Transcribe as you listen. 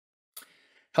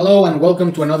Hello and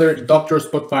welcome to another Dr.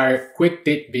 Spotfire quick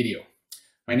tip video.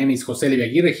 My name is Jose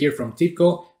Aguirre here from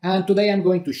TIPCO, and today I'm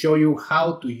going to show you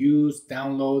how to use,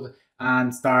 download,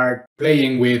 and start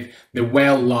playing with the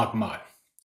well log mod.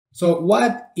 So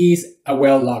what is a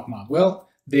well log mod? Well,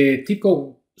 the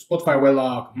TIPCO Spotfire well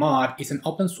log mod is an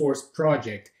open source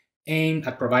project aimed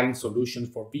at providing solutions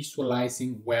for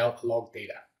visualizing well log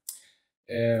data.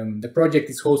 The project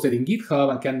is hosted in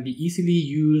GitHub and can be easily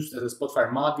used as a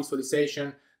Spotfire mod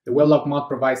visualization. The well log mod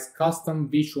provides custom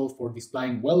visuals for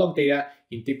displaying well log data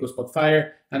in TIPCO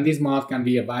Spotfire, and this mod can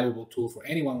be a valuable tool for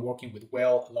anyone working with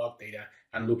well log data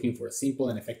and looking for a simple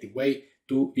and effective way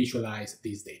to visualize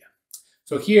this data.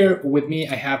 So here with me,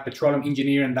 I have petroleum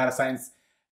engineer and data science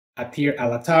Atir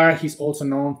Alatar. He's also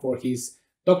known for his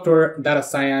Dr. Data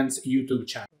Science YouTube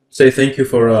channel. Say thank you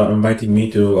for inviting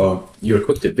me to your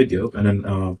quick tip video, and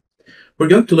then we're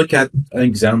going to look at an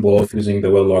example of using the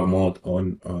well log mod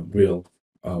on real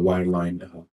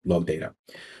wireline log data.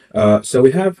 So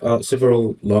we have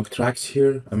several log tracks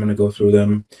here. I'm going to go through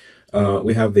them.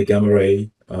 We have the gamma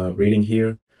ray reading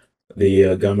here,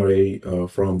 the gamma ray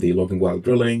from the logging while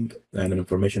drilling, and an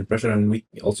information pressure, and we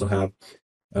also have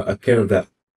a curve that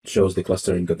shows the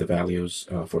clustering of the values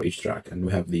for each track, and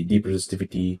we have the deep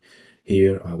resistivity.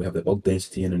 Here we have the bulk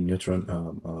density and a neutron,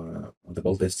 the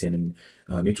bulk density and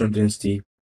neutron density.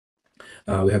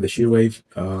 We have the shear wave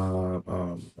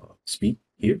speed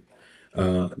here,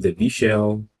 the V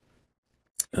shell,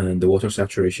 and the water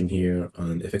saturation here,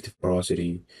 and effective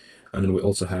porosity, and then we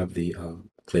also have the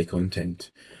clay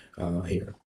content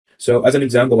here. So as an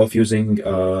example of using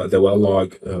the well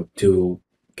log to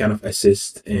kind of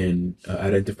assist in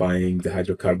identifying the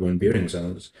hydrocarbon bearing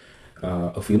zones,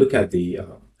 if we look at the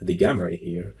gamma ray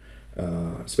here,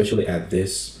 especially at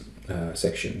this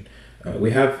section,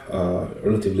 we have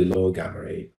relatively low gamma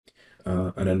ray,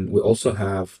 and then we also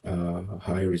have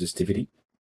high resistivity.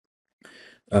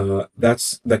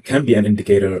 That can be an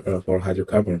indicator for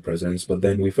hydrocarbon presence, but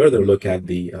then we further look at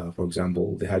the, for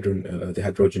example, the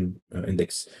hydrogen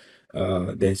index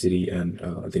density and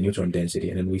the neutron density,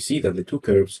 and then we see that the two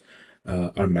curves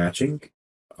are matching.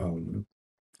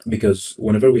 Because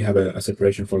whenever we have a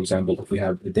separation, for example, if we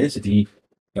have the density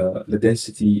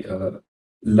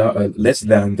less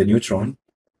than the neutron,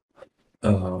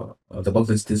 the bulk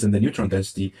density and the neutron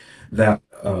density, that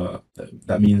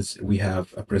means we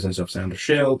have a presence of sand or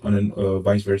shale, and then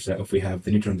vice versa. If we have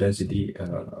the neutron density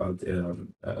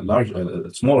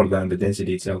smaller than the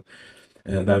density itself,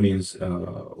 that means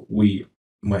we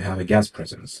might have a gas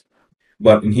presence.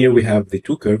 But in here we have the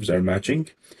two curves are matching.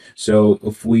 So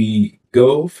if we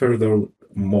go further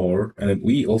more, and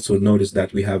we also notice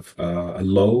that we have a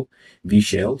low V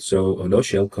shell, so a low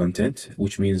shell content,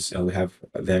 which means we have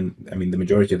then, the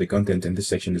majority of the content in this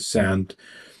section is sand.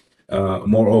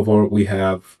 Moreover, we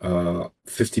have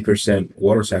 50%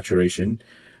 water saturation,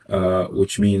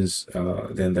 which means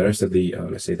then the rest of the,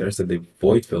 let's say the rest of the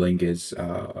void filling is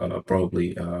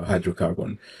probably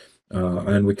hydrocarbon.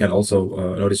 And we can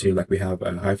also notice here, like, we have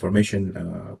a high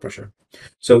formation pressure.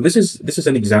 So this is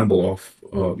an example of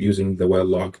using the well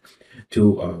log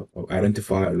to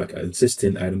identify, like, assist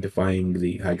in identifying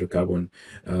the hydrocarbon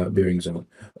bearing zone.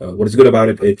 What is good about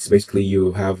it? It's basically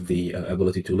you have the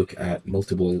ability to look at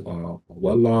multiple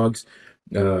well logs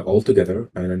all together,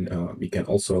 and then you can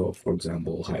also, for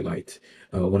example, highlight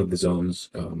one of the zones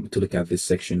to look at this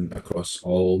section across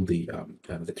all the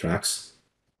tracks.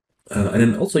 And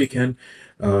then also you can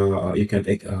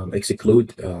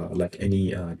exclude like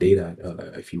any data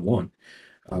if you want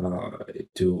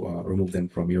to remove them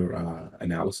from your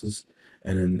analysis,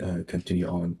 and then continue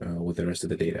on with the rest of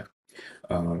the data.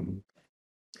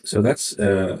 So that's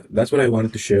what I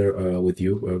wanted to share with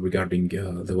you regarding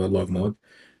the well log mod.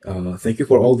 Thank you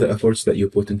for all the efforts that you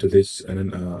put into this, and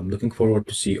then I'm looking forward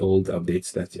to see all the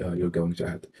updates that you're going to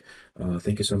add.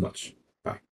 Thank you so much.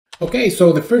 Okay,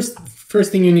 so the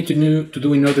first thing you need to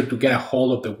do in order to get a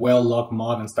hold of the well log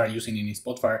mod and start using it in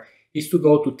Spotfire is to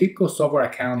go to TIPCO software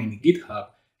account in GitHub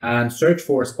and search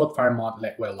for Spotfire mod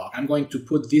well log. I'm going to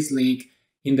put this link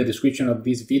in the description of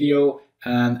this video,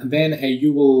 and then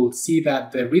you will see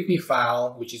that the README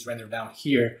file, which is rendered down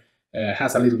here,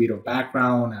 has a little bit of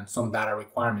background and some data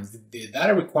requirements. The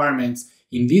data requirements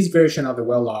in this version of the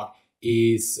well log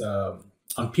is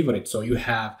unpivoted. So you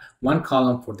have one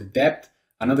column for the depth,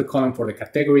 another column for the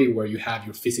category where you have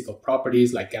your physical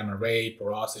properties like gamma ray,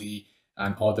 porosity,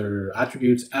 and other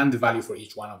attributes, and the value for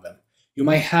each one of them. You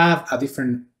might have a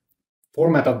different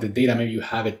format of the data. Maybe you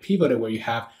have it pivoted where you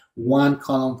have one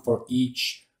column for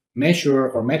each measure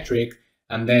or metric.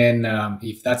 And then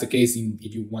if that's the case,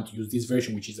 if you want to use this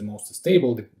version, which is the most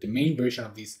stable, the main version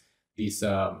of this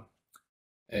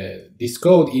this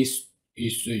code is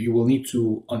you will need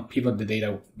to unpivot the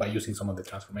data by using some of the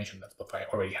transformation that Spotfire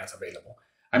already has available.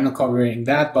 I'm not covering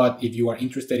that, but if you are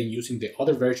interested in using the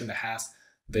other version that has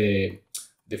the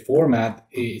format,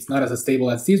 it's not as stable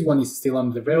as this one. Is still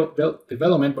on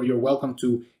development, but you're welcome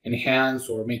to enhance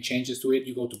or make changes to it.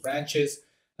 You go to branches,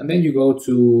 and then you go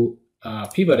to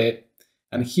pivot it,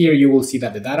 and here you will see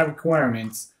that the data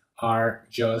requirements are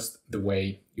just the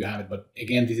way you have it. But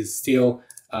again, this is still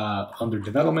under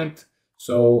development,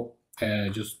 so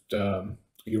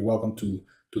you're welcome to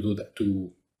do that,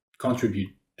 to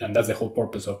contribute, and that's the whole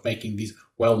purpose of making this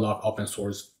well-logged open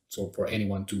source, so for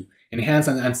anyone to enhance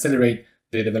and accelerate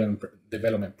the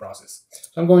development process.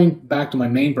 So I'm going back to my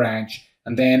main branch,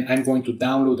 and then I'm going to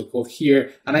download the code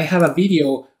here, and I have a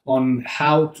video on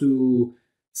how to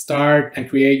start and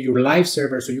create your live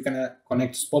server so you can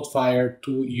connect Spotfire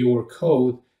to your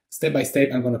code step by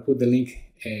step. I'm going to put the link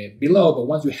below, but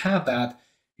once you have that,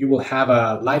 you will have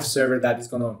a live server that is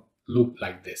going to look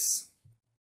like this.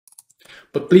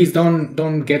 But please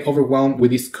don't get overwhelmed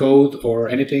with this code or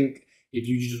anything. If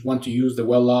you just want to use the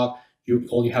well log,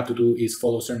 all you have to do is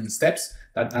follow certain steps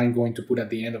that I'm going to put at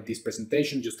the end of this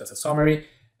presentation, just as a summary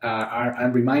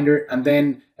and reminder. And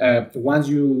then once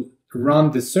you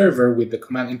run the server with the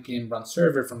command npm run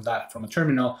server from a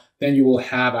terminal, then you will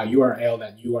have a URL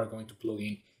that you are going to plug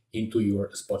in into your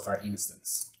Spotfire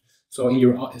instance. So in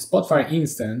your Spotfire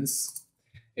instance,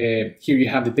 here you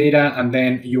have the data, and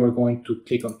then you are going to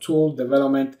click on Tool,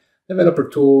 Development, Developer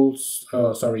Tools,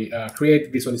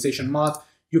 Create Visualization Mod.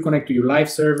 You connect to your live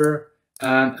server,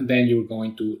 and then you're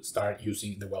going to start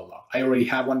using the well log. I already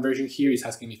have one version here. It's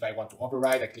asking me if I want to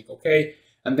override. I click OK,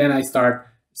 and then I start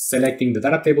selecting the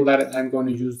data table that I'm going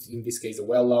to use, in this case, the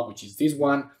well log, which is this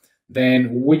one.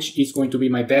 Then which is going to be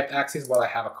my depth axis? Well, I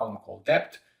have a column called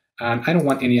depth, and I don't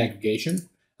want any aggregation.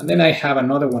 And then I have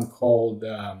another one called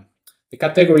the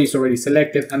category is already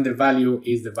selected, and the value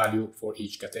is the value for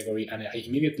each category. And I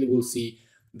immediately will see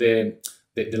the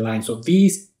line. So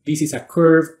this is a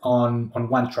curve on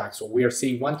one track. So we are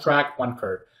seeing one track, one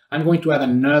curve. I'm going to add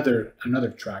another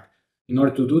track. In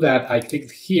order to do that, I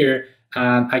click here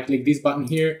and I click this button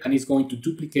here, and it's going to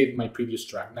duplicate my previous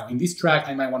track. Now in this track,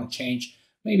 I might want to change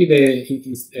maybe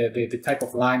the type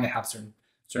of line. I have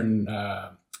certain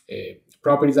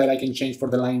properties that I can change for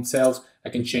the line itself. I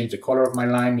can change the color of my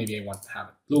line. Maybe I want to have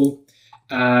it blue.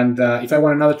 And if I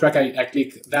want another track, I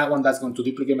click that one. That's going to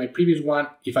duplicate my previous one.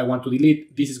 If I want to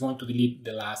delete, this is going to delete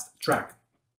the last track.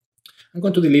 I'm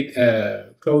going to delete,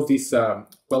 close this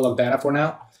well-log data for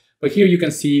now. But here you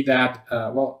can see that,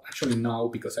 well, actually no,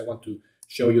 because I want to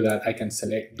show you that I can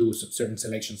do certain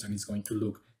selections, and it's going to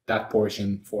look that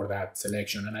portion for that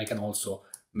selection. And I can also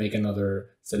make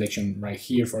another selection right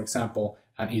here, for example,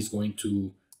 and it's going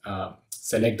to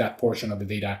select that portion of the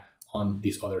data on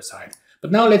this other side.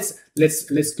 But now let's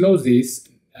close this,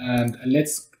 and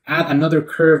let's add another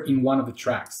curve in one of the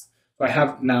tracks. So I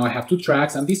have two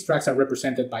tracks, and these tracks are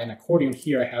represented by an accordion.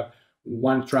 Here I have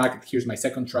one track. Here's my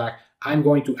second track. I'm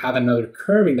going to add another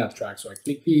curve in that track. So I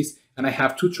click this, and I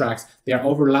have two tracks. They are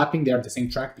overlapping. They are the same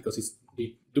track because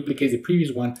it duplicates the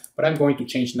previous one. But I'm going to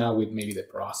change now with maybe the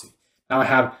porosity. Now I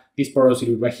have this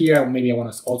porosity right here. Maybe I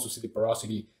want to also see the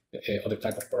porosity, other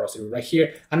type of porosity right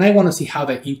here. And I want to see how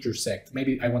they intersect.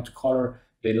 Maybe I want to color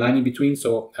the line in between.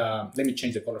 So let me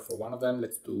change the color for one of them.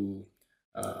 Let's do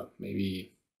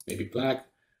maybe black,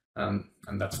 and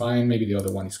that's fine. Maybe the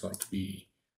other one is going to be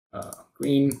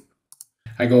green.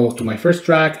 I go to my first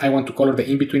track. I want to color the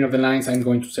in-between of the lines. I'm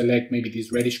going to select maybe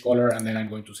this reddish color, and then I'm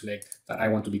going to select that I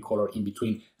want to be colored in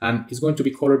between. And it's going to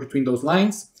be colored between those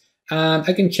lines. And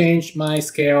I can change my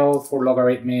scale for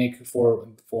logarithmic for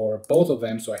both of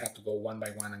them. So I have to go one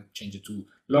by one and change it to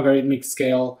logarithmic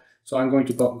scale. So I'm going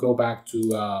to go back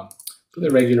to the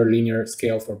regular linear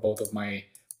scale for both of my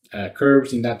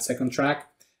curves in that second track.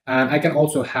 And I can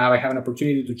also have an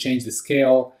opportunity to change the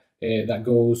scale that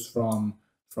goes from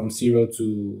 0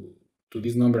 to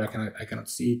this number. I cannot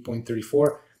see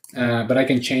 0.34, but I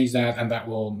can change that, and that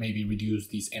will maybe reduce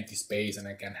this empty space, and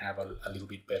I can have a little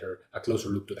bit better, a closer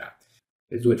look to that.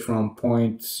 Let's do it from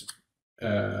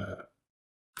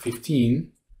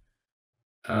 0.15,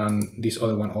 and this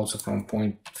other one also from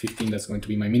 0.15. That's going to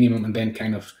be my minimum, and then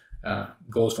kind of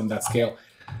goes from that scale.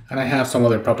 And I have some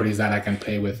other properties that I can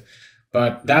play with,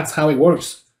 but that's how it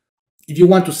works. If you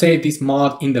want to save this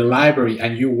mod in the library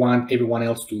and you want everyone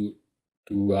else to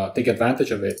take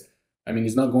advantage of it, I mean,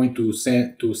 it's not going to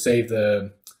save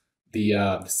the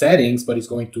settings, but it's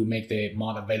going to make the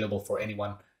mod available for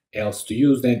anyone else to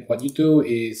use. Then what you do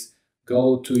is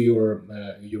go to your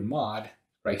mod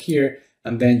right here,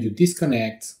 and then you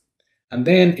disconnect, And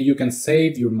then you can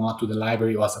save your mod to the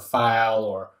library as a file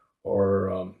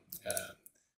or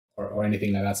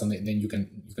anything like that. So then you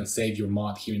can save your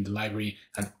mod here in the library,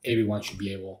 and everyone should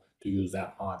be able to use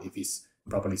that mod if it's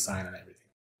properly signed and everything.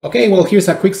 Okay, well, here's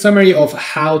a quick summary of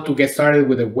how to get started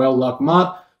with a well-log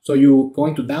mod. So you're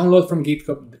going to download from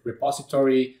GitHub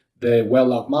repository the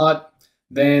well-log mod.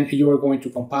 Then you are going to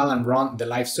compile and run the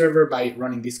live server by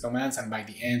running these commands, and by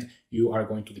the end you are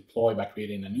going to deploy by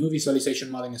creating a new visualization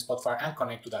mod in Spotfire and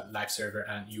connect to that live server,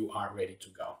 and you are ready to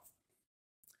go.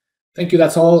 Thank you,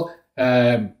 that's all.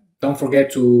 Don't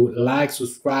forget to like,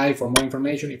 subscribe for more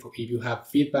information. If you have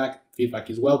feedback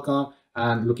is welcome,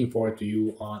 and looking forward to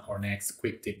you on our next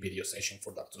quick tip video session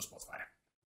for Dr. Spotfire.